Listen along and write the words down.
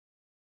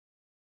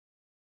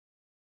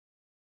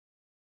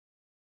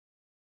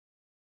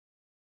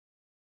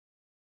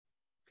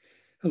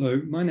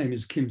Hello, my name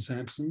is Kim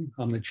Sampson.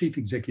 I'm the Chief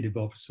Executive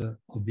Officer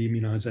of the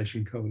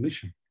Immunisation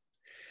Coalition.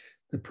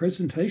 The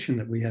presentation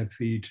that we have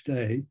for you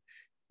today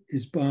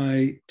is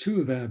by two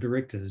of our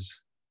directors,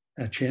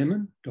 our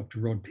chairman,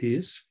 Dr. Rod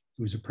Pearce,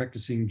 who is a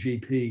practicing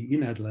GP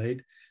in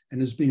Adelaide and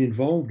has been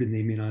involved in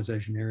the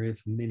immunisation area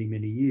for many,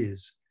 many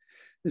years.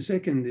 The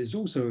second is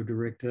also a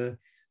director,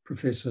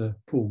 Professor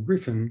Paul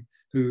Griffin,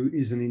 who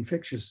is an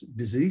infectious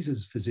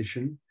diseases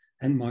physician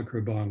and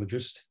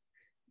microbiologist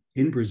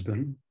in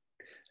Brisbane.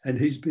 And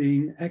he's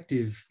been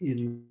active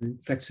in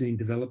vaccine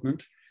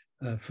development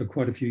for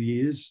quite a few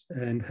years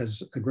and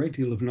has a great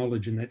deal of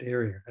knowledge in that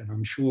area. And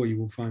I'm sure you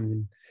will find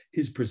in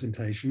his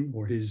presentation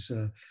or his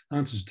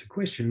answers to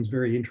questions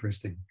very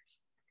interesting.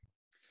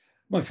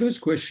 My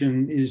first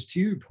question is to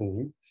you,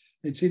 Paul.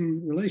 It's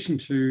in relation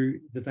to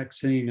the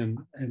vaccine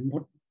and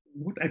what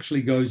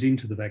actually goes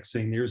into the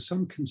vaccine. There is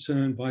some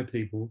concern by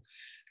people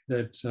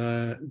that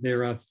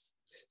there are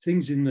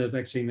things in the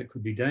vaccine that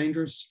could be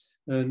dangerous.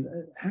 And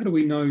how do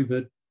we know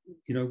that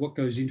what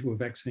goes into a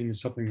vaccine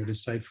is something that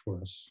is safe for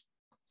us?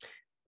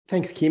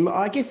 Thanks, Kim.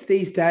 I guess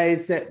these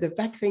days that the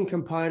vaccine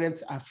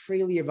components are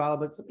freely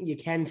available. It's something you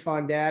can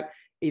find out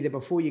either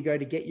before you go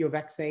to get your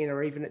vaccine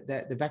or even at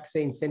the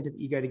vaccine centre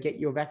that you go to get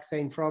your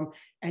vaccine from.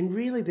 And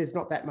really, there's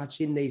not that much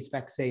in these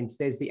vaccines.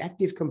 There's the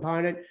active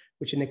component,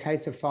 which in the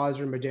case of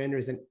Pfizer and Moderna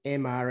is an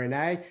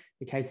mRNA. In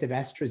the case of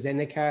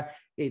AstraZeneca,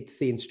 it's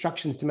the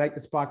instructions to make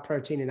the spike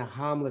protein in a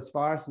harmless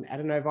virus, an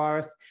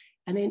adenovirus.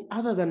 And then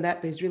other than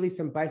that, there's really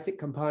some basic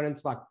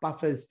components like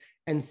buffers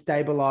and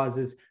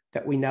stabilizers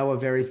that we know are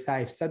very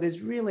safe. So there's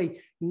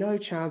really no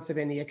chance of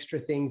any extra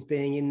things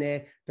being in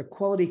there. The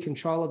quality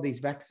control of these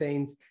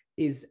vaccines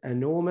is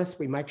enormous.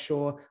 We make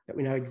sure that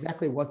we know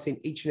exactly what's in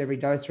each and every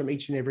dose from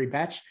each and every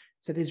batch.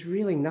 So there's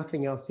really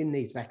nothing else in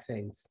these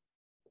vaccines.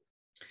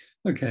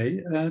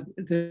 Okay,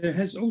 there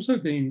has also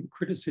been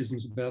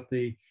criticisms about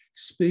the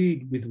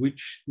speed with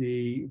which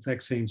the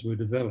vaccines were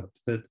developed,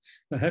 that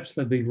perhaps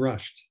they've been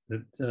rushed,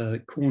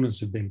 that corners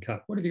have been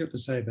cut. What have you got to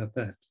say about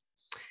that?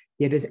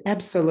 Yeah, there's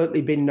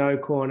absolutely been no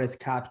corners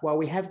cut. While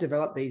we have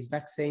developed these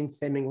vaccines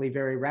seemingly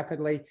very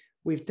rapidly,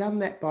 we've done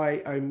that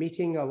by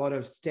omitting a lot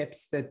of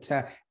steps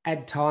that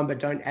add time but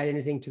don't add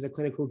anything to the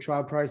clinical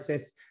trial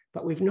process.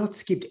 But we've not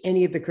skipped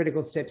any of the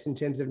critical steps in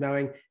terms of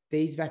knowing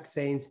these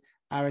vaccines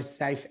are as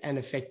safe and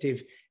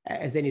effective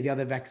as any of the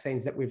other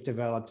vaccines that we've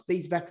developed.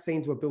 These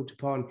vaccines were built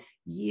upon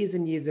years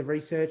and years of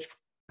research,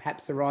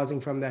 perhaps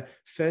arising from the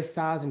first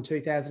SARS in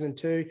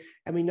 2002.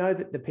 And we know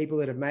that the people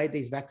that have made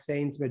these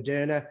vaccines,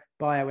 Moderna,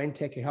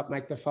 BioNTech, who helped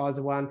make the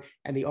Pfizer one,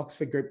 and the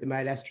Oxford group that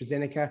made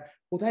AstraZeneca,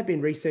 well, they've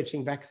been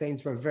researching vaccines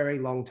for a very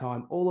long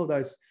time. All of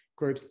those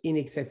groups in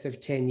excess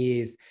of 10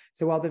 years.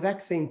 So while the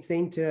vaccine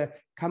seemed to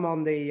come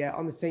on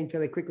the scene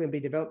fairly quickly and be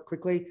developed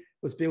quickly,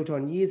 it was built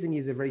on years and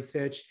years of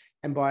research,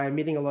 and by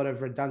omitting a lot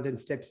of redundant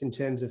steps in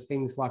terms of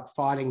things like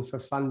fighting for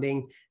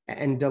funding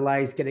and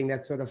delays getting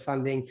that sort of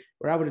funding.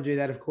 We're able to do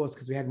that, of course,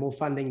 because we had more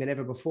funding than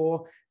ever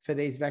before for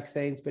these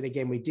vaccines. But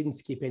again, we didn't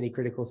skip any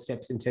critical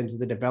steps in terms of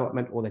the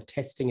development or the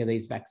testing of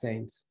these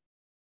vaccines.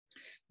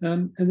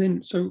 And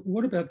then, so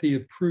what about the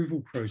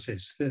approval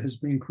process? There has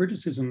been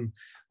criticism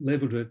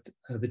levelled at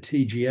the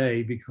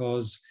TGA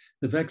because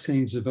the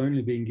vaccines have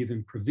only been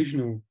given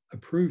provisional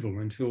approval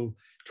until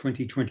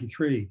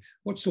 2023.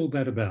 What's all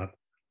that about?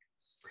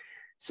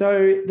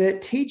 So the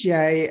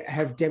TGA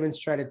have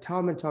demonstrated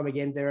time and time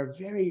again, they're a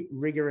very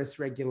rigorous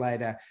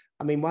regulator.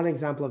 I mean, one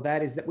example of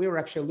that is that we were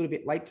actually a little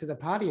bit late to the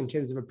party in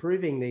terms of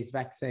approving these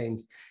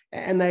vaccines.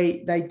 And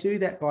they do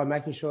that by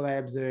making sure they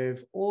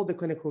observe all the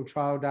clinical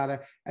trial data,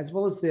 as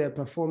well as the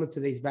performance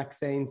of these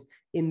vaccines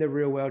in the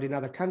real world in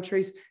other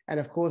countries. And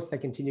of course, they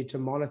continue to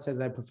monitor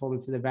the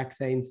performance of the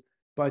vaccines,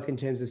 both in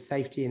terms of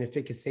safety and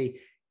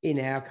efficacy in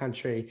our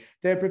country.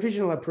 The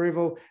provisional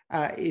approval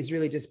is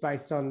really just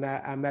based on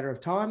a matter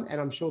of time,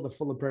 and I'm sure the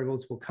full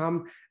approvals will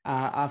come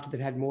after they've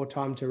had more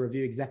time to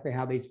review exactly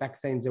how these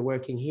vaccines are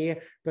working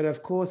here. But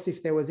of course,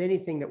 if there was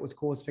anything that was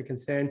cause for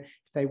concern,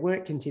 if they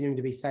weren't continuing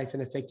to be safe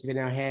and effective in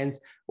our hands,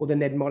 well, then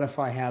they'd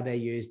modify how they're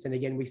used. And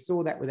again, we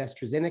saw that with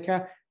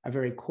AstraZeneca, a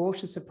very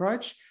cautious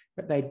approach,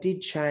 but they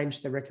did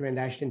change the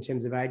recommendation in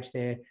terms of age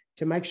there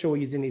to make sure we're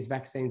using these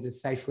vaccines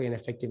as safely and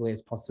effectively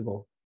as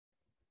possible.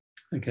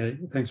 Okay,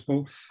 thanks,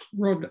 Paul.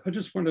 Rod, I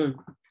just want to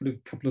put a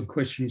couple of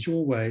questions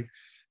your way.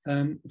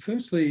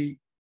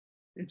 Firstly,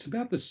 it's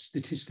about the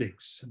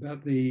statistics,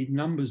 about the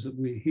numbers that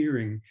we're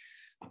hearing.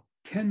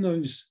 Can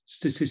those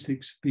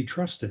statistics be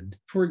trusted?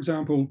 For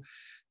example,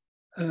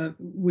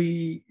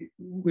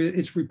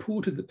 it's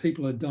reported that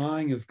people are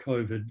dying of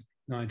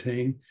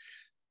COVID-19.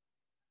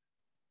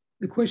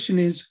 The question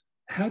is,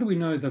 how do we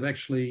know they've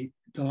actually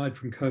died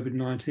from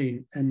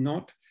COVID-19 and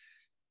not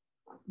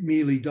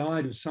merely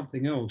died of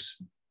something else,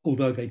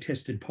 although they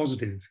tested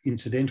positive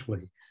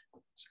incidentally?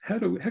 How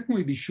can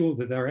we be sure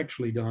that they're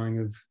actually dying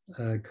of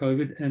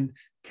COVID, and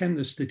can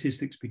the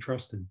statistics be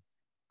trusted?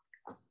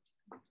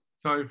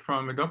 So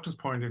from a doctor's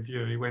point of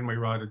view, when we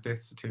write a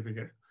death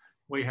certificate,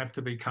 we have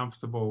to be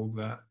comfortable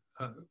that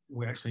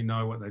we actually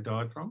know what they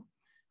died from.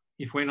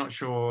 If we're not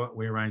sure,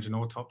 we arrange an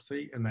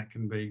autopsy and that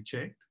can be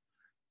checked.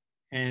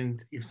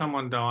 And if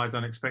someone dies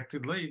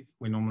unexpectedly,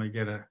 we normally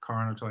get a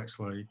coroner to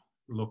actually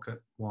look at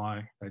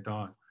why they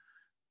died.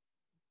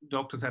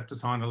 Doctors have to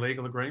sign a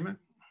legal agreement.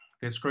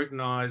 They're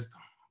scrutinised.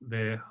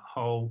 Their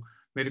whole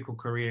medical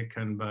career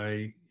can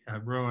be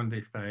ruined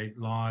if they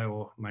lie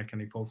or make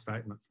any false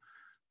statements.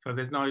 So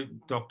there's no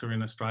doctor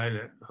in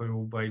Australia who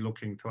will be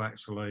looking to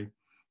actually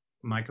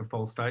make a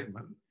false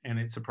statement, and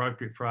it's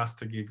appropriate for us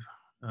to give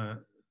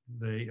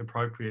the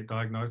appropriate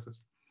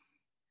diagnosis.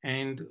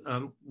 And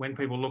when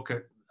people look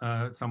at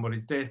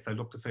somebody's death, they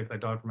look to see if they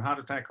died from a heart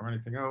attack or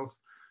anything else.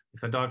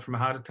 If they died from a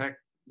heart attack,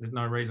 there's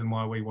no reason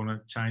why we want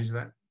to change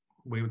that.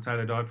 We would say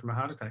they died from a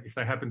heart attack. If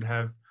they happen to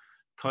have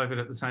COVID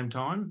at the same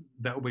time,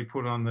 that will be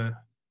put on the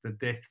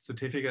death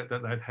certificate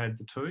that they've had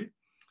the two.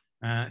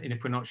 And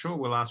if we're not sure,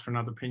 we'll ask for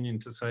another opinion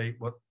to see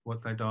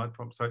what they died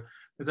from. So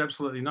there's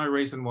absolutely no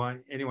reason why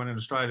anyone in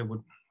Australia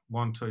would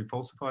want to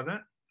falsify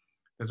that.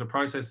 There's a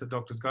process that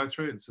doctors go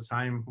through. It's the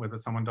same whether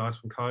someone dies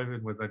from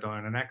COVID, whether they die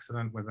in an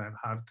accident, whether they have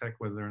a heart attack,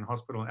 whether they're in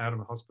hospital, out of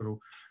a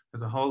hospital.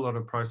 There's a whole lot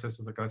of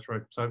processes that go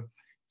through. So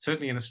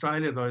certainly in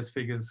Australia, those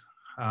figures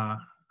are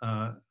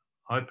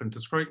open to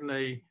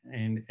scrutiny,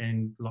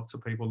 and lots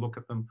of people look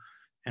at them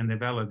and they're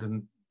valid.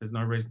 And there's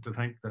no reason to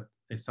think that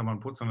if someone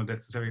puts on a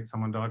death certificate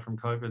someone died from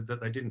COVID, that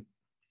they didn't.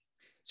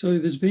 So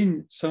there's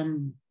been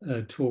some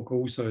talk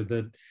also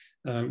that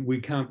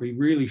we can't be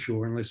really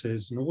sure unless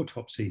there's an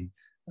autopsy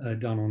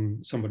done on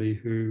somebody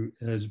who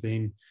has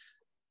been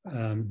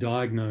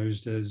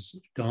diagnosed as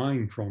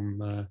dying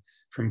from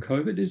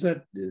COVID. Is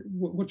that,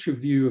 what's your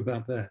view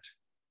about that?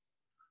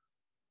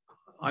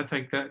 I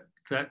think that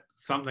that's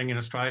something in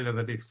Australia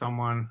that if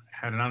someone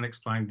had an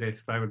unexplained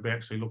death, they would be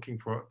actually looking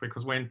for it,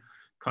 because when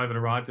COVID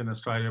arrived in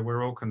Australia,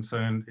 we're all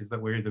concerned is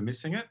that we're either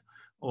missing it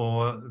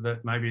or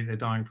that maybe they're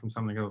dying from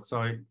something else.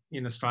 So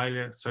in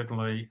Australia,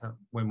 certainly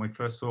when we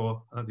first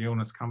saw the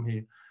illness come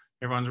here,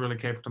 everyone's really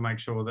careful to make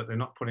sure that they're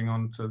not putting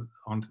onto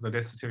the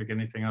death certificate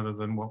anything other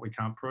than what we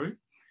can't prove.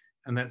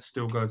 And that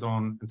still goes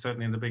on. And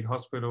certainly in the big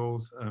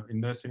hospitals, in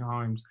nursing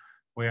homes,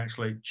 we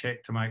actually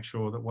check to make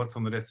sure that what's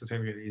on the death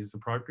certificate is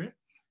appropriate.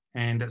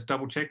 And it's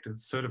double checked.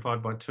 It's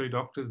certified by two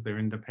doctors. They're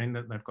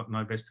independent. They've got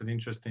no vested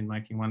interest in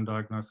making one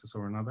diagnosis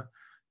or another.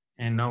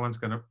 And no one's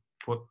going to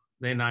put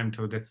their name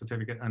to a death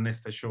certificate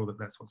unless they're sure that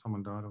that's what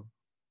someone died of.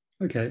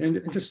 Okay,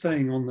 and just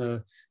staying on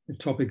the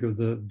topic of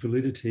the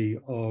validity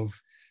of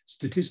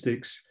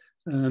statistics,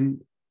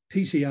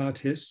 PCR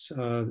tests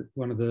are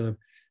one of the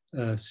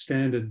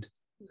standard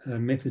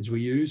methods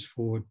we use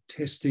for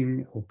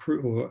testing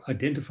or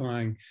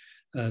identifying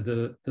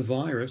the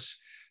virus.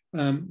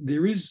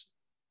 There is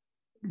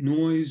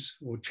noise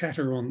or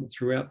chatter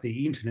throughout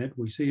the internet,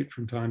 we see it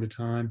from time to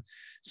time,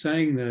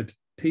 saying that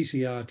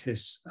PCR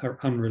tests are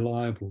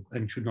unreliable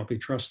and should not be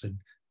trusted.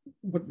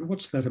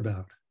 What's that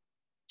about?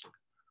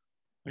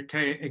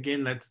 Okay,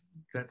 again,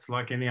 that's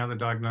like any other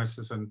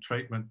diagnosis and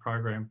treatment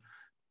program.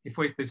 If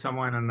we see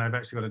someone and they've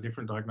actually got a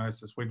different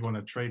diagnosis, we'd want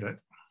to treat it.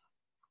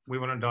 We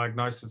want a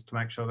diagnosis to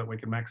make sure that we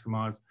can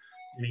maximise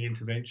any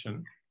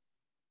intervention.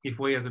 If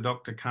we as a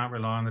doctor can't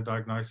rely on the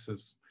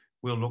diagnosis,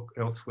 we'll look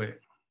elsewhere.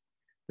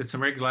 There's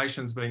some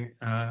regulations being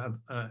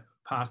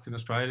passed in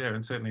Australia,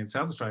 and certainly in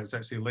South Australia, it's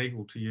actually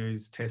illegal to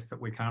use tests that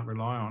we can't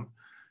rely on.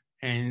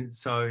 And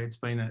so it's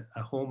been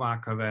a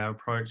hallmark of our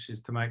approach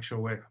is to make sure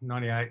we're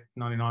 98,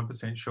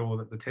 99% sure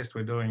that the test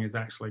we're doing is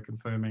actually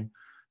confirming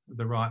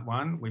the right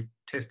one. We've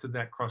tested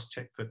that,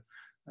 cross-checked it,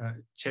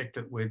 checked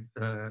it with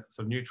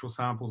some neutral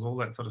samples, all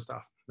that sort of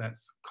stuff.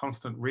 That's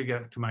constant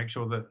rigour to make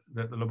sure that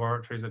the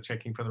laboratories are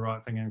checking for the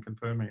right thing and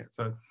confirming it.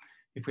 So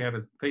if we have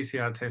a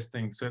PCR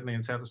testing, certainly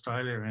in South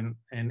Australia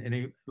and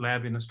any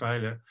lab in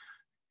Australia,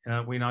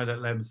 we know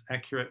that lab's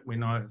accurate, we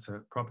know it's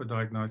a proper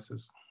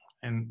diagnosis,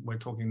 and we're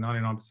talking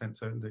 99%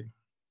 certainty.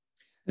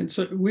 And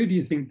so where do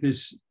you think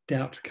this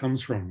doubt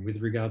comes from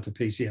with regard to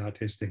PCR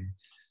testing?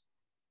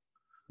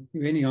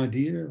 Any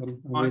idea?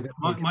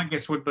 My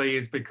guess would be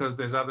is because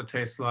there's other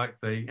tests like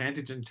the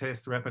antigen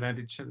test, the rapid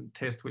antigen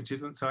test, which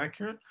isn't so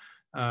accurate,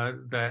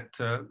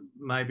 that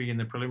maybe in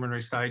the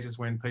preliminary stages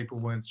when people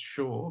weren't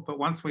sure. But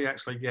once we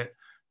actually get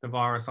the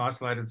virus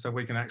isolated so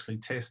we can actually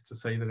test to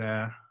see that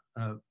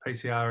our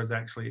PCR is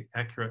actually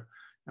accurate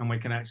and we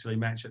can actually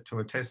match it to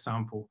a test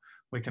sample,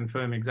 we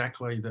confirm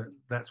exactly that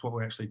that's what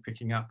we're actually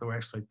picking up, that we're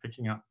actually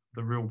picking up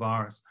the real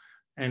virus.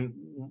 And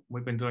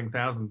we've been doing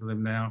thousands of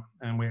them now,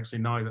 and we actually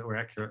know that we're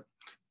accurate.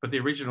 But the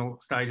original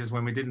stages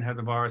when we didn't have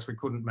the virus, we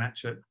couldn't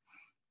match it.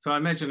 So I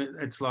imagine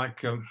it's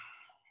like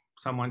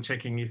someone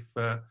checking if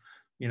a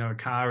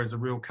car is a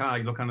real car.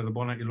 You look under the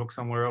bonnet, you look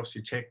somewhere else,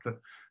 you check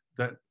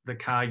that the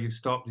car you've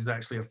stopped is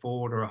actually a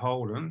Ford or a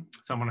Holden.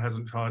 Someone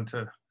hasn't tried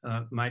to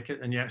make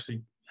it, and you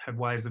actually have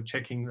ways of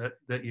checking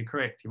that you're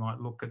correct. You might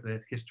look at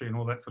their history and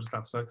all that sort of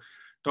stuff. So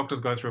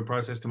doctors go through a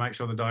process to make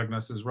sure the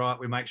diagnosis is right.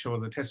 We make sure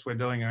the tests we're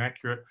doing are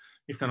accurate.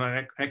 If they're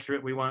not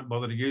accurate, we won't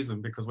bother to use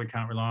them because we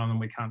can't rely on them,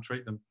 we can't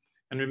treat them.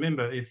 And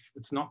remember, if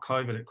it's not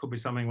COVID, it could be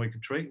something we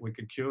could treat, we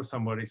could cure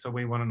somebody. So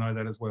we want to know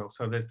that as well.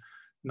 So there's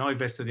no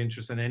vested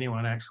interest in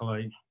anyone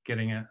actually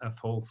getting a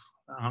false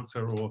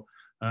answer or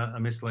a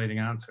misleading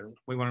answer.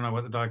 We want to know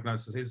what the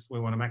diagnosis is. We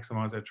want to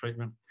maximise our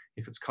treatment.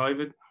 If it's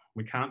COVID,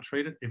 we can't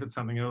treat it. If it's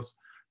something else,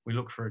 we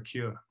look for a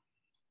cure.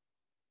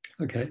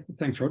 Okay,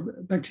 thanks,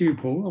 Rod. Back to you,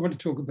 Paul. I want to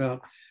talk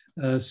about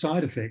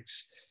side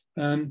effects.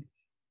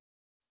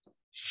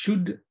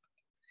 Should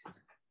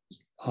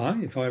I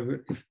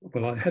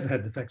have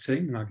had the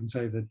vaccine, and I can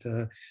say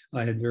that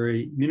I had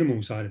very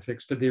minimal side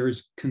effects, but there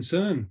is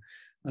concern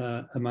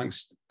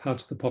amongst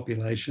parts of the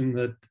population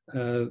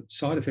that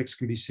side effects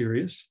can be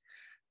serious.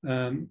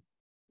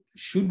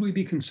 Should we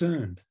be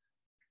concerned?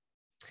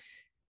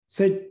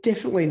 So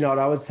definitely not.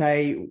 I would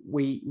say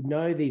we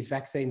know these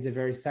vaccines are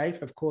very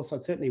safe. Of course, I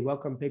certainly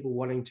welcome people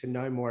wanting to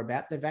know more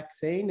about the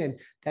vaccine, and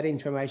that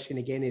information,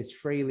 again, is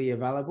freely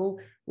available.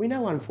 We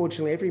know,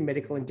 unfortunately, every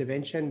medical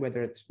intervention,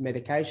 whether it's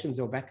medications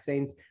or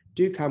vaccines,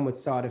 do come with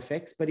side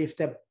effects. But if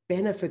the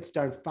benefits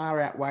don't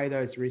far outweigh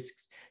those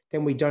risks,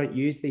 then we don't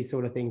use these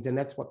sort of things. And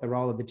that's what the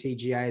role of the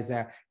TGA as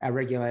our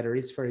regulator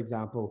is, for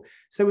example.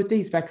 So with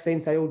these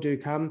vaccines, they all do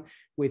come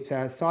with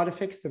side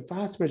effects. The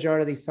vast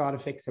majority of these side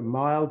effects are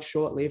mild,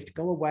 short-lived,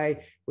 go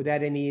away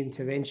without any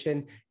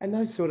intervention. And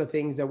those sort of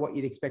things are what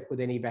you'd expect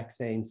with any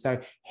vaccine. So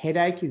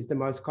headache is the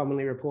most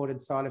commonly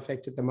reported side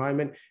effect at the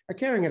moment,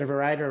 occurring at a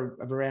rate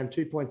of around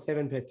 2.7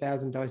 per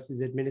 1,000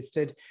 doses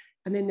administered.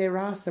 And then there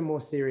are some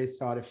more serious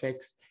side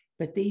effects,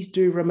 but these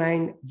do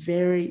remain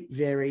very,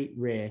 very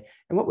rare.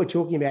 And what we're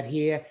talking about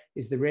here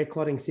is the rare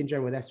clotting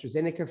syndrome with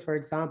AstraZeneca, for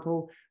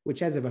example,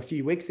 which as of a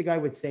few weeks ago,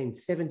 we'd seen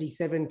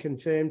 77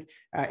 confirmed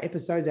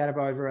episodes out of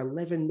over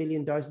 11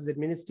 million doses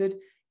administered.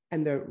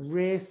 And the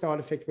rare side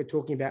effect we're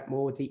talking about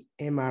more with the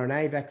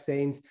mRNA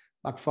vaccines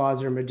like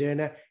Pfizer and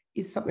Moderna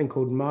is something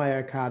called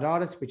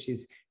myocarditis, which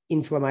is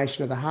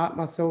inflammation of the heart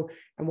muscle.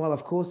 And while,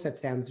 of course, that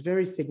sounds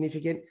very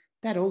significant,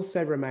 that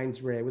also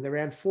remains rare, with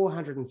around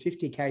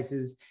 450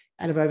 cases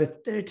out of over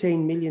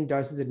 13 million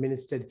doses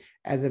administered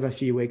as of a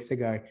few weeks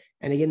ago.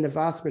 And again, the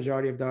vast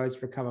majority of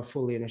those recover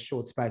fully in a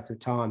short space of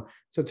time.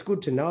 So it's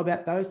good to know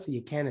about those so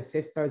you can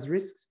assess those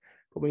risks.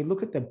 But when we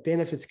look at the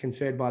benefits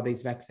conferred by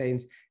these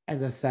vaccines,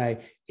 as I say,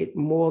 it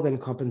more than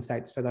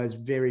compensates for those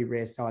very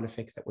rare side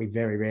effects that we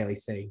very rarely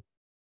see.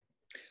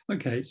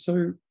 Okay,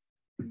 so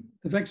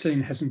the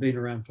vaccine hasn't been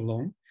around for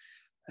long.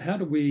 How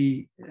do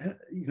we,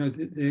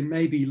 there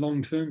may be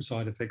long-term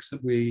side effects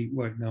that we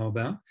won't know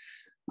about.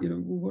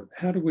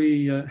 How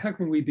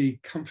can we be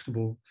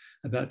comfortable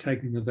about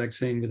taking the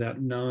vaccine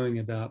without knowing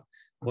about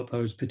what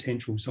those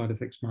potential side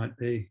effects might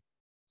be?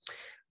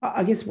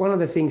 I guess one of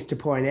the things to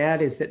point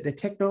out is that the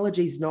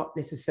technology is not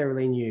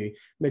necessarily new.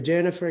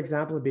 Moderna, for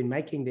example, have been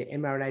making the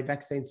mRNA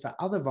vaccines for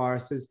other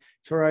viruses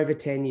for over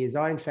 10 years.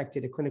 I, in fact,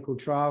 did a clinical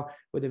trial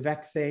with a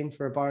vaccine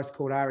for a virus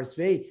called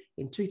RSV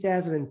in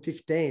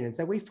 2015. And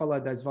so we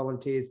followed those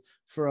volunteers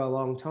for a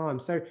long time.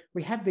 So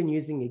we have been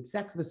using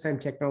exactly the same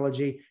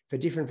technology for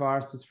different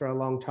viruses for a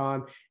long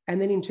time. And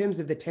then in terms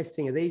of the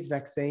testing of these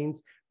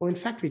vaccines, well, in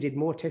fact, we did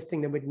more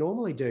testing than we'd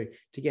normally do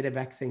to get a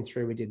vaccine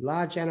through. We did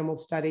large animal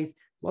studies,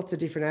 lots of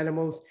different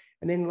animals,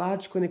 and then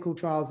large clinical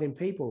trials in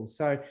people.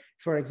 So,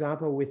 for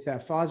example, with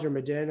Pfizer and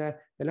Moderna,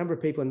 the number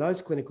of people in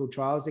those clinical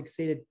trials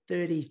exceeded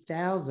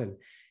 30,000.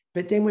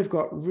 But then we've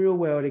got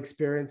real-world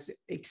experience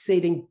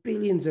exceeding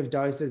billions of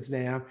doses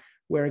now,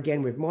 where,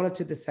 again, we've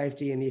monitored the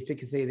safety and the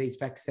efficacy of these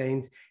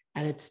vaccines,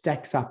 and it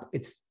stacks up.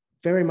 It's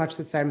very much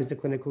the same as the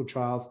clinical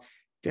trials,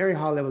 very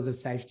high levels of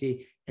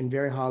safety and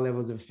very high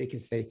levels of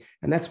efficacy.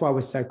 And that's why we're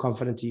so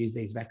confident to use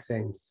these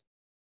vaccines.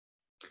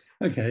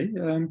 Okay,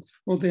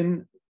 well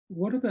then,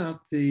 what about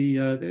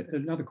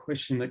another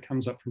question that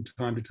comes up from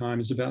time to time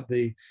is about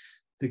the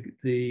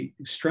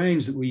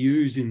strains that we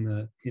use in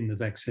the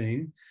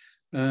vaccine.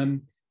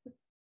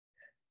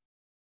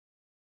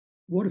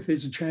 What if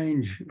there's a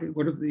change?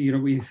 What if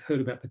we've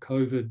heard about the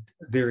COVID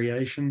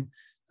variation?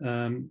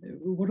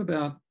 What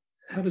about,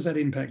 how does that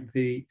impact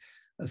the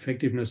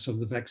effectiveness of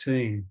the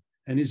vaccine?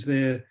 And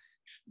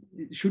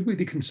should we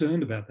be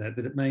concerned about that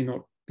it may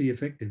not be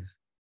effective?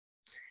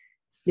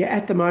 Yeah,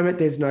 at the moment,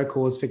 there's no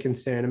cause for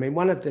concern. I mean,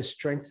 one of the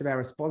strengths of our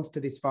response to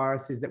this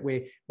virus is that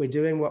we're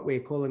doing what we're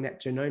calling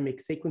that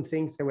genomic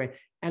sequencing. So we're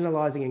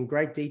analysing in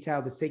great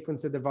detail the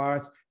sequence of the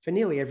virus for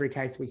nearly every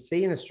case we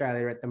see in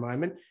Australia at the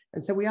moment.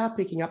 And so we are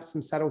picking up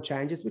some subtle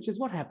changes, which is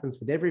what happens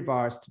with every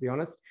virus, to be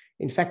honest.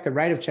 In fact, the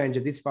rate of change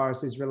of this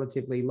virus is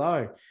relatively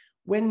low.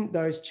 When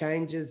those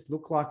changes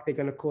look like they're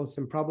going to cause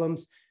some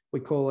problems, we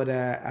call it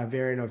a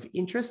variant of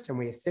interest, and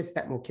we assess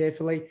that more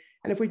carefully.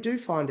 And if we do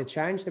find a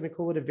change, then we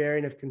call it a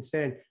variant of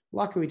concern,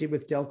 like we did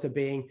with Delta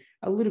being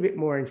a little bit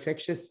more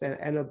infectious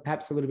and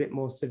perhaps a little bit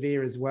more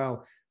severe as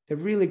well. The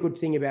really good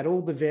thing about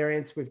all the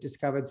variants we've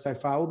discovered so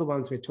far, all the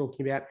ones we're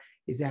talking about,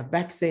 is our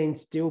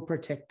vaccines still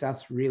protect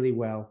us really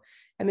well.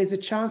 And there's a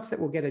chance that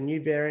we'll get a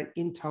new variant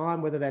in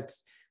time, whether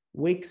that's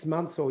weeks,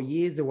 months, or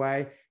years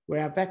away.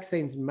 where our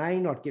vaccines may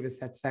not give us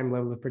that same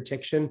level of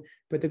protection.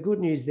 But the good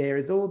news there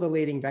is all the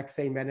leading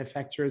vaccine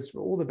manufacturers for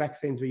all the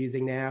vaccines we're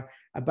using now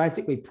are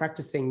basically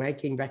practicing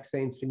making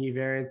vaccines for new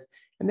variants,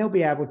 and they'll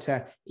be able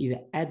to either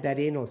add that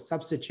in or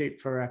substitute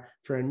for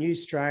a new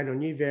strain or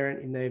new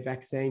variant in their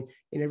vaccine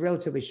in a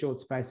relatively short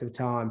space of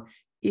time,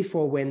 if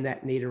or when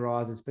that need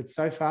arises. But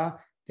so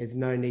far, there's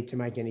no need to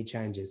make any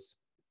changes.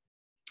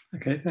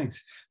 Okay,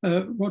 thanks.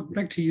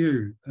 Back to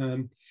you.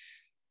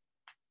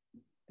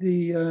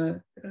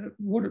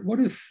 What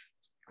if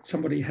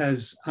somebody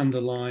has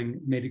underlying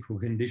medical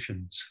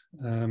conditions?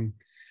 I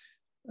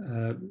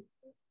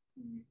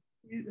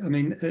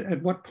mean,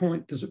 at what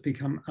point does it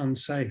become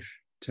unsafe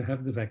to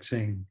have the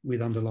vaccine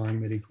with underlying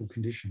medical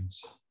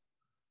conditions?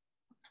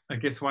 I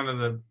guess one of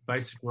the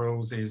basic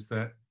rules is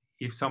that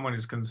if someone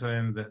is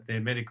concerned that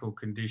their medical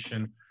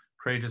condition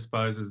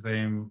predisposes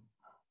them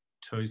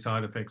to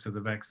side effects of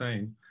the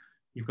vaccine,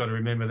 you've got to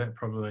remember that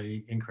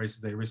probably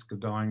increases their risk of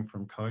dying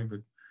from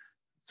COVID.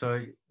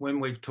 So when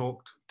we've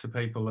talked to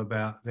people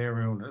about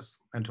their illness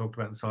and talked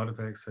about the side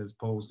effects, as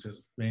Paul's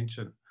just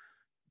mentioned,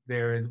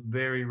 there is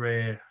very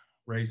rare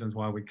reasons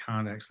why we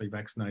can't actually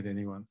vaccinate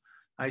anyone.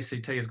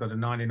 ACT has got a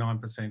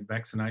 99%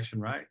 vaccination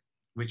rate,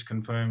 which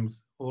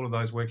confirms all of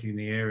those working in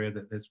the area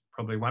that there's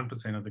probably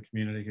 1% of the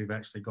community who've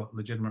actually got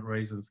legitimate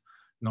reasons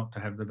not to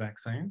have the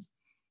vaccines.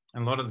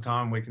 And a lot of the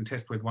time we can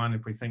test with one.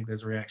 If we think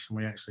there's a reaction,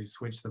 we actually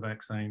switch the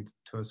vaccine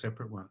to a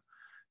separate one.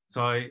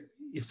 So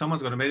if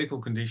someone's got a medical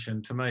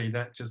condition, to me,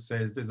 that just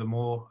says there's a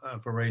more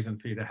of a reason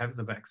for you to have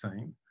the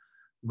vaccine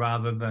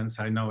rather than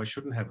say, no, I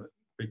shouldn't have it,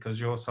 because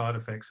your side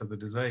effects of the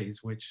disease,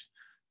 which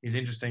is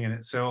interesting in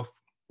itself.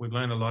 We've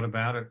learned a lot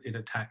about it. It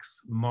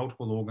attacks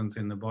multiple organs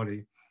in the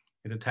body.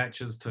 It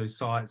attaches to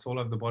sites all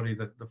over the body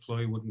that the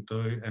flu wouldn't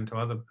do and to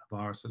other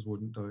viruses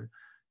wouldn't do.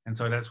 And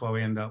so that's why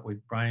we end up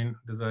with brain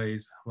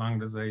disease, lung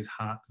disease,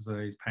 heart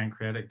disease,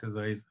 pancreatic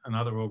disease, and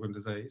other organ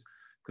disease,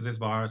 because this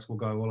virus will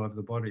go all over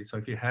the body. So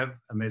if you have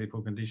a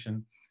medical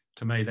condition,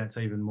 to me, that's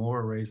even more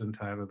a reason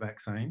to have a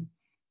vaccine,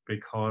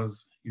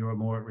 because you're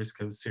more at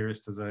risk of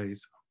serious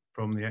disease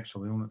from the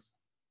actual illness.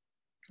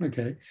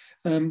 Okay.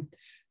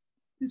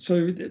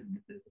 So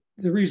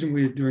the reason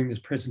we're doing this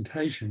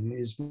presentation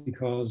is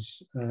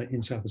because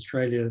in South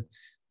Australia,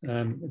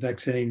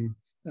 vaccination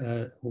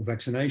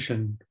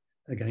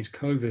against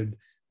COVID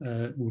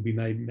will be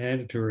made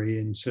mandatory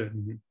in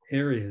certain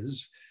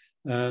areas.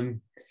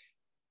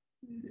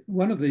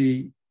 One of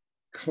the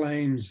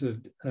claims that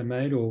are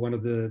made, or one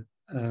of the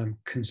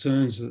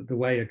concerns, the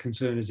way a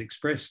concern is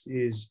expressed,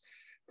 is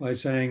by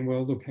saying,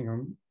 well, look, hang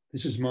on,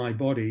 this is my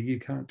body. You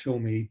can't tell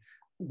me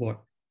what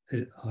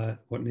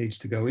needs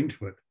to go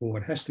into it or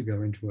what has to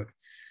go into it.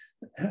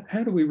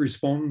 How do we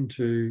respond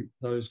to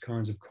those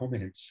kinds of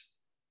comments?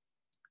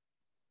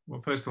 Well,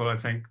 first of all, I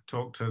think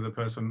talk to the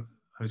person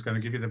who's going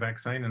to give you the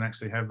vaccine and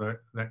actually have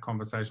that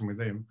conversation with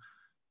them.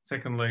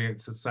 Secondly,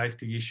 it's a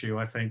safety issue.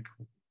 I think,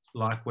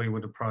 like we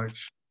would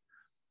approach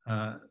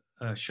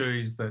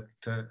shoes that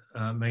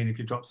mean if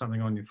you drop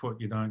something on your foot,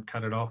 you don't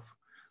cut it off.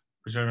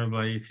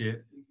 Presumably, if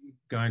you're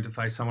going to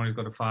face someone who's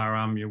got a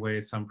firearm, you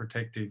wear some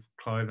protective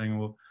clothing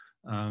or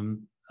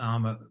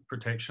armour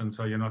protection,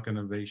 so you're not going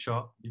to be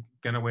shot. You're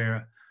going to wear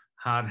a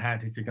hard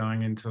hat if you're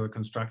going into a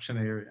construction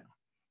area.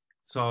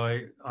 So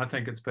I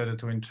think it's better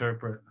to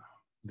interpret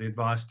the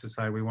advice to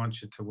say we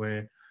want you to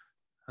wear,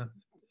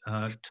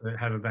 to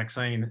have a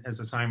vaccine, as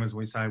the same as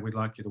we say we'd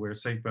like you to wear a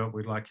seatbelt,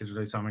 we'd like you to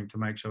do something to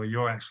make sure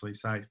you're actually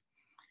safe.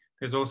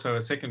 There's also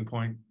a second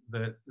point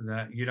that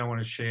you don't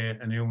want to share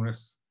an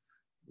illness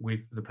with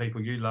the people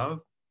you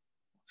love.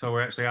 So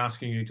we're actually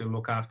asking you to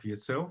look after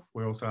yourself.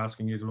 We're also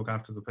asking you to look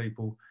after the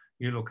people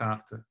you look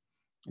after.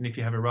 And if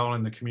you have a role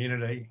in the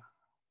community,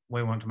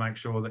 we want to make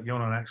sure that you're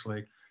not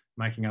actually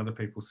making other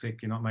people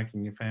sick, you're not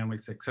making your family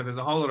sick. So there's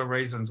a whole lot of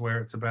reasons where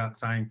it's about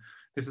saying,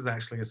 this is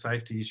actually a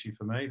safety issue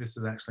for me, this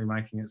is actually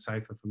making it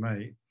safer for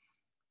me.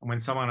 And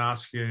when someone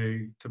asks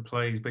you to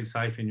please be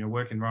safe in your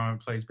work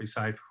environment, please be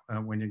safe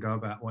when you go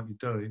about what you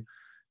do,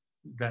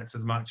 that's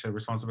as much a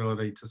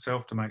responsibility to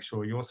self to make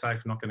sure you're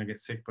safe, not going to get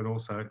sick, but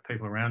also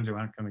people around you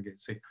aren't going to get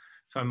sick.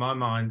 So in my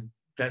mind,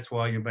 that's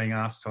why you're being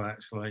asked to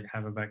actually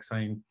have a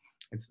vaccine.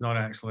 It's not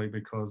actually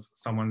because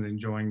someone's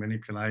enjoying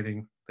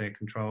manipulating their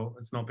control.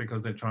 It's not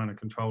because they're trying to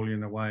control you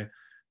in a way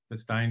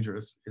that's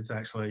dangerous. It's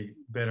actually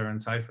better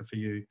and safer for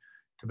you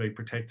to be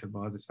protected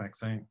by this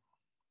vaccine.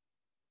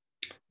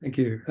 Thank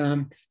you.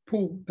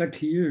 Paul, back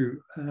to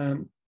you.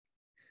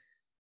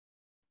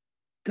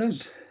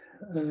 Does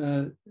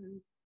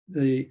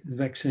the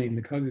vaccine,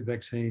 the COVID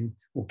vaccine,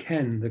 or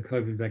can the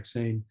COVID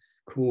vaccine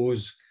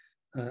cause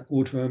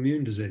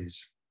autoimmune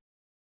disease?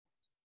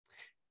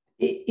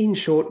 In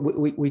short,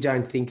 we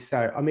don't think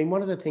so. I mean,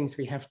 one of the things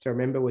we have to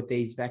remember with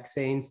these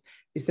vaccines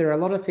is there are a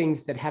lot of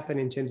things that happen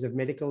in terms of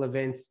medical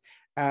events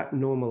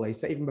normally.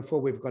 So even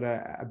before we've got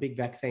a big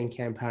vaccine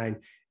campaign,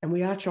 and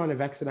we are trying to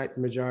vaccinate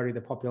the majority of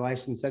the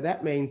population. So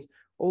that means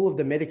all of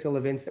the medical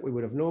events that we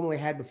would have normally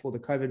had before the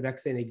COVID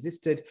vaccine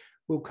existed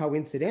will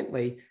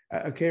coincidentally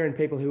occur in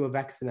people who are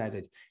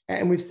vaccinated.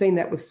 And we've seen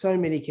that with so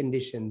many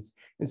conditions.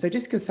 And so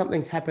just because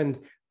something's happened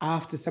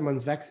after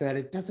someone's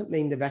vaccinated doesn't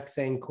mean the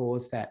vaccine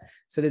caused that.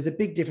 So there's a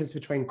big difference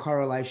between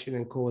correlation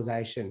and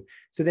causation.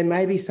 So there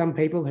may be some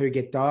people who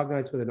get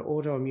diagnosed with an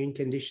autoimmune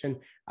condition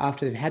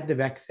after they've had the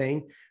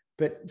vaccine,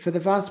 but for the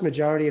vast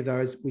majority of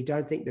those, we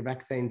don't think the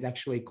vaccines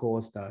actually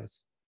caused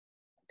those.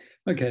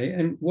 Okay,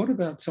 and what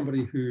about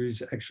somebody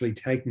who's actually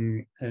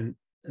taking an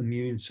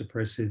immune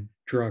suppressive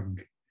drug?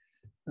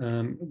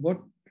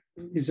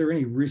 Is there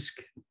any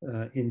risk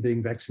in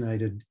being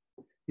vaccinated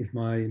if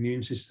my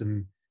immune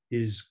system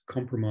is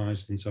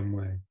compromised in some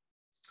way?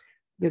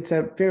 That's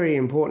a very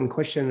important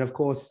question. And of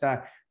course,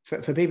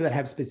 for people that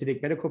have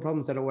specific medical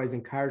problems, I'd always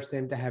encourage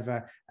them to have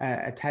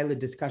a tailored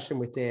discussion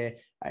with their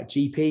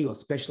GP or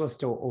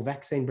specialist or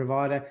vaccine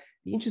provider.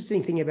 The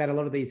interesting thing about a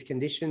lot of these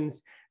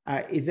conditions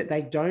is that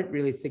they don't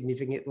really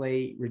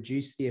significantly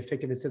reduce the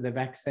effectiveness of the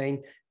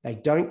vaccine. They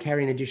don't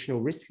carry an additional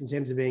risks in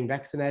terms of being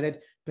vaccinated,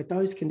 but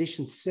those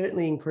conditions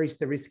certainly increase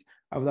the risk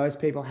of those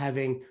people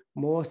having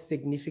more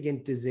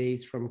significant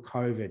disease from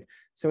COVID.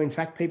 So in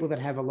fact, people that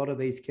have a lot of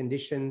these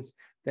conditions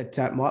that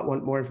might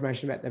want more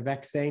information about the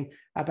vaccine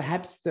are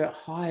perhaps the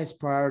highest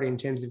priority in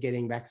terms of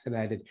getting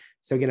vaccinated.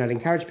 So again, I'd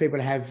encourage people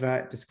to have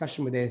a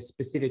discussion with their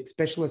specific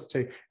specialist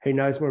who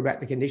knows more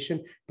about the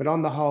condition. But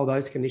on the whole,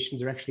 those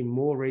conditions are actually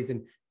more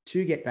reason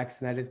to get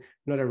vaccinated,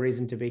 not a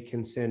reason to be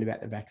concerned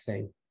about the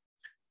vaccine.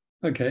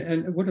 Okay,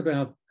 and what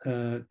about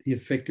the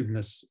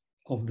effectiveness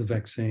of the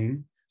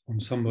vaccine on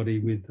somebody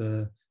with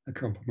a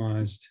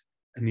compromised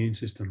immune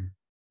system?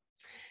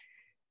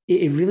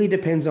 It really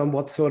depends on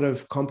what sort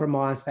of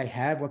compromise they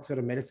have, what sort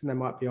of medicine they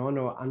might be on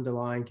or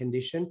underlying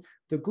condition.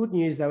 The good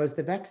news, though, is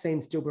the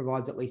vaccine still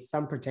provides at least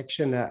some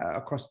protection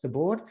across the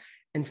board.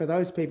 And for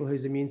those people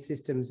whose immune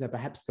systems are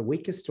perhaps the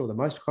weakest or the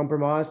most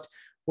compromised,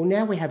 well,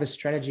 now we have a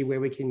strategy where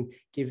we can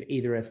give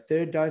either a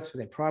third dose for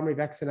their primary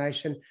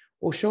vaccination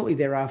or shortly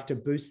thereafter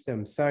boost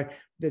them. So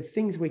there's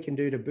things we can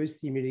do to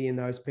boost the immunity in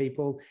those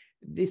people.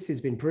 This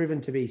has been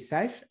proven to be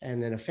safe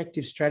and an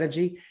effective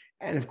strategy.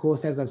 And of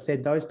course, as I've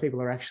said, those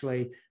people are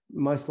actually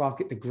most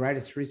likely at the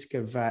greatest risk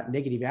of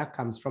negative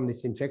outcomes from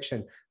this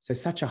infection. So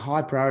such a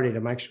high priority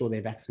to make sure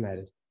they're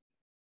vaccinated.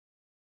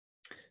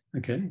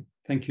 Okay,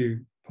 thank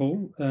you,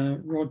 Paul.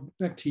 Rod,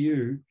 back to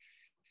you.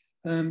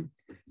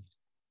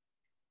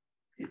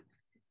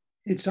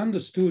 It's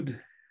understood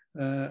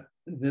that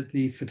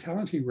the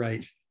fatality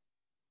rate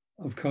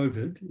of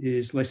COVID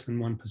is less than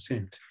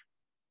 1%.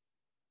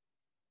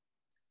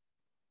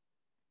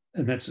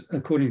 And that's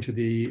according to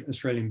the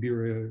Australian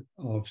Bureau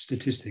of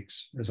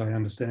Statistics, as I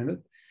understand it.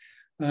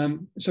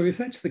 So if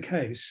that's the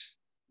case,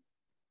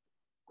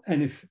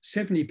 and if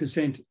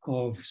 70%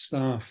 of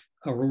staff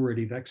are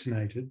already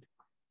vaccinated,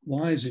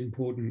 why is it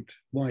important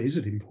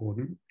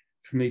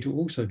for me to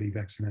also be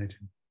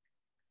vaccinated?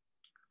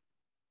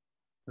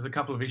 There's a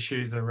couple of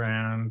issues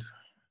around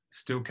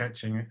still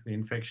catching the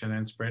infection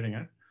and spreading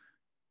it.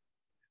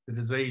 The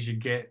disease you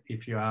get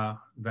if you are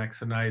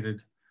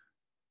vaccinated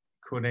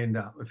could end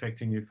up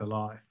affecting you for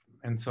life.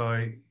 And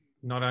so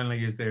not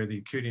only is there the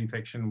acute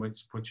infection,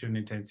 which puts you in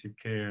intensive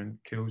care and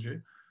kills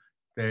you,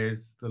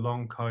 there's the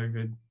long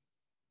COVID,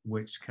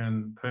 which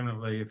can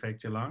permanently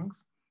affect your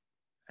lungs.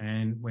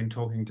 And when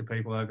talking to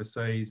people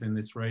overseas in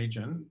this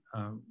region,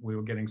 we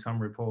were getting some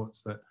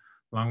reports that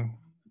lung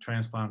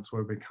transplants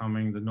were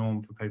becoming the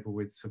norm for people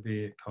with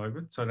severe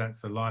COVID. So that's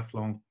the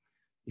lifelong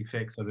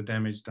effects of the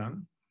damage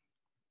done.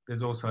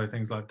 There's also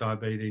things like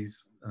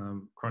diabetes,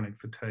 chronic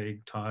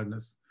fatigue,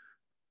 tiredness.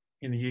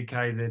 In the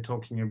UK, they're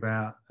talking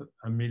about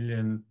 1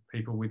 million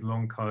people with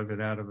long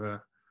COVID out of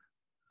a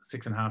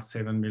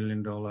 $6.5–7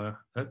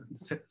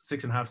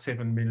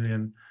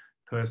 million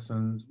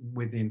persons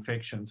with the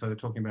infection. So they're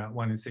talking about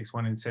 1 in 6,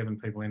 1 in 7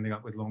 people ending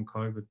up with long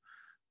COVID.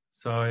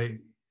 So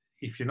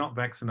if you're not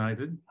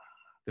vaccinated,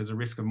 there's a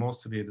risk of more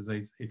severe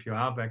disease. If you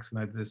are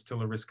vaccinated, there's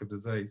still a risk of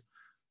disease.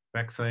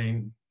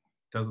 Vaccine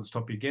doesn't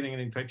stop you getting an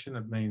infection.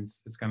 It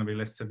means it's going to be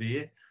less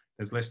severe.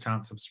 There's less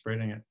chance of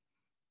spreading it.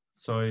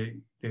 So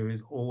there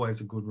is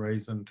always a good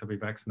reason to be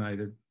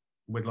vaccinated.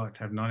 We'd like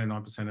to have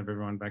 99% of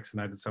everyone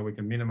vaccinated so we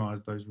can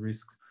minimise those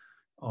risks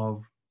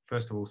of,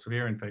 first of all,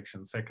 severe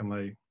infection.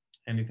 Secondly,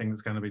 anything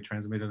that's going to be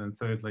transmitted. And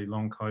thirdly,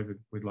 long COVID,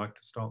 we'd like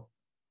to stop.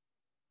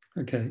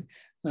 Okay.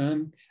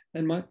 And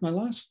my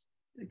last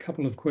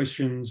couple of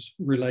questions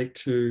relate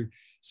to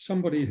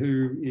somebody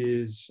who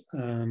is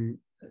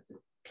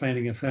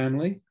planning a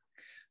family.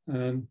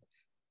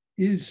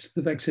 Is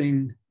the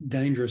vaccine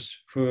dangerous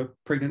for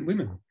pregnant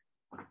women?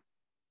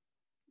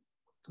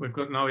 We've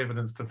got no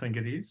evidence to think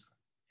it is.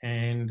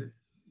 And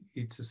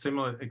it's a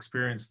similar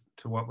experience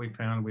to what we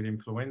found with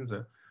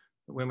influenza.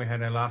 When we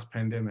had our last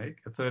pandemic,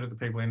 a third of the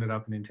people ended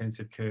up in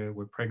intensive care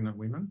were pregnant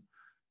women,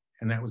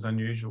 and that was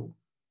unusual.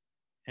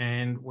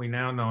 And we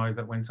now know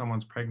that when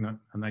someone's pregnant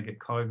and they get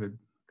COVID,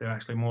 they're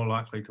actually more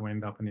likely to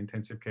end up in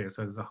intensive care.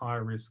 So there's a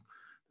higher risk.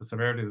 The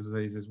severity of the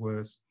disease is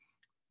worse,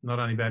 not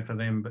only bad for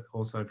them, but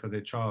also for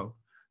their child.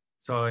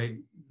 So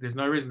there's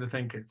no reason to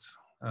think it's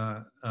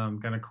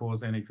going to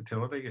cause any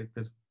fertility.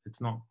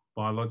 It's not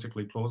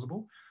biologically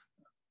plausible.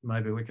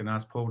 Maybe we can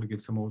ask Paul to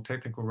give some more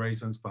technical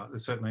reasons, but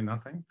there's certainly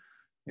nothing.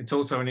 It's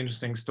also an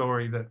interesting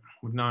story that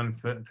we've known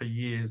for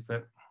years,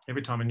 that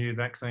every time a new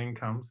vaccine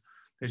comes,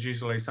 there's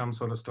usually some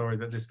sort of story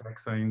that this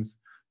vaccine's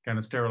going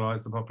to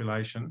sterilise the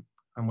population.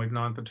 And we've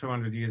known for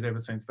 200 years, ever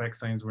since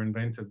vaccines were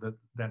invented, that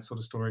that sort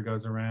of story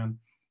goes around.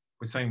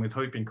 We're seeing with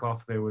whooping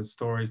cough, there was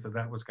stories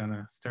that was going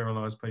to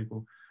sterilise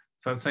people.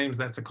 So it seems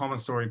that's a common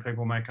story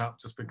people make up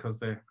just because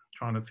they're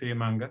trying to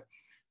fearmonger.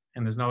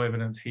 And there's no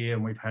evidence here.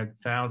 And we've had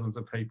thousands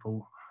of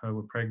people who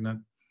were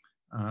pregnant.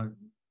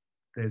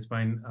 There's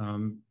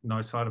been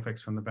no side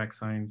effects from the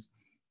vaccines,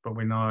 but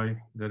we know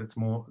that it's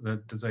more, the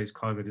disease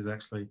COVID is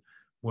actually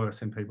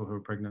worse in people who are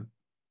pregnant.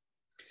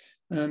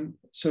 And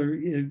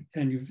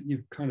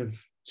you've kind of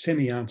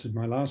semi-answered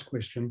my last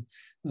question,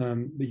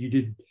 but you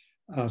did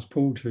ask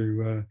Paul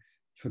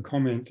for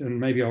comment, and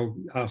maybe I'll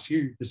ask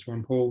you this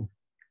one, Paul.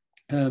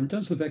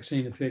 Does the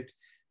vaccine affect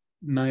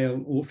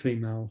male or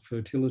female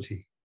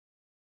fertility?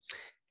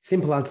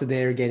 Simple answer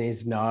there again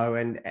is no.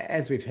 And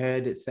as we've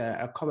heard, it's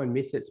a common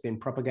myth that's been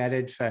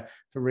propagated for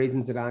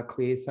reasons that aren't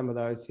clear, some of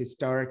those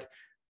historic.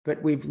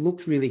 But we've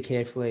looked really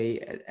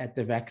carefully at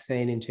the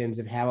vaccine in terms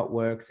of how it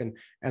works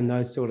and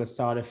those sort of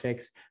side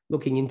effects.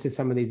 Looking into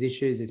some of these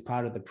issues is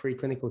part of the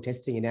preclinical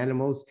testing in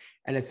animals,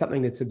 and it's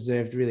something that's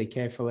observed really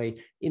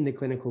carefully in the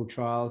clinical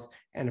trials,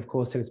 and of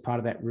course it's part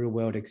of that real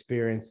world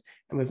experience.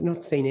 And we've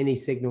not seen any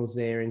signals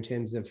there in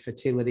terms of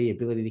fertility,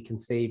 ability to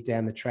conceive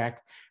down the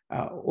track,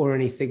 or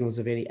any signals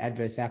of any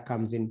adverse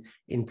outcomes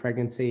in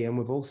pregnancy. And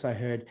we've also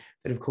heard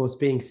that, of course,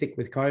 being sick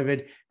with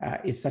COVID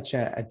is such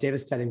a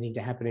devastating thing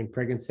to happen in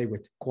pregnancy,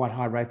 with quite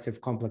high rates of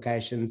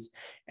complications.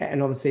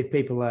 And obviously, if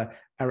people are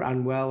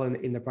unwell and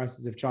in the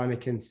process of trying to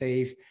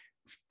conceive,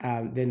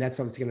 then that's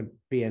obviously going to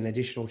be an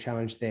additional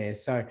challenge there.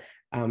 So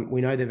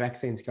we know the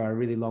vaccines go a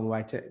really long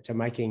way to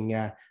making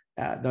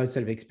those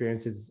sort of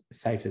experiences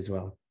safe as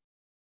well.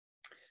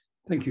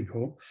 Thank you,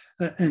 Paul.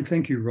 And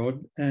thank you,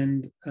 Rod.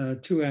 And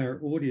to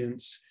our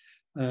audience,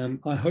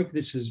 I hope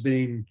this has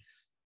been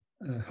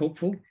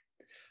helpful.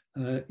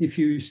 If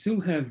you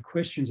still have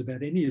questions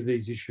about any of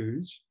these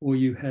issues, or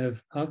you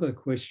have other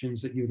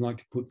questions that you'd like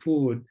to put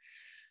forward,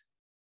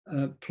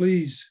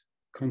 please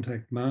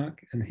contact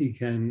Mark and he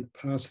can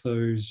pass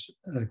those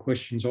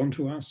questions on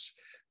to us.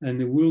 And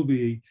there will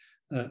be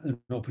an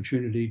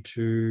opportunity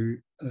to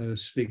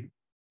speak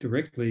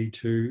directly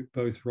to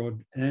both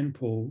Rod and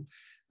Paul,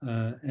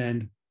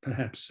 and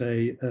perhaps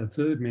say a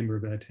third member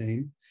of our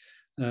team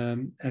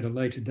at a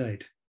later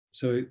date.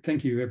 So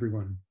thank you,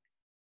 everyone.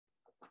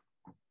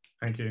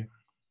 Thank you.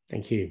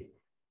 Thank you.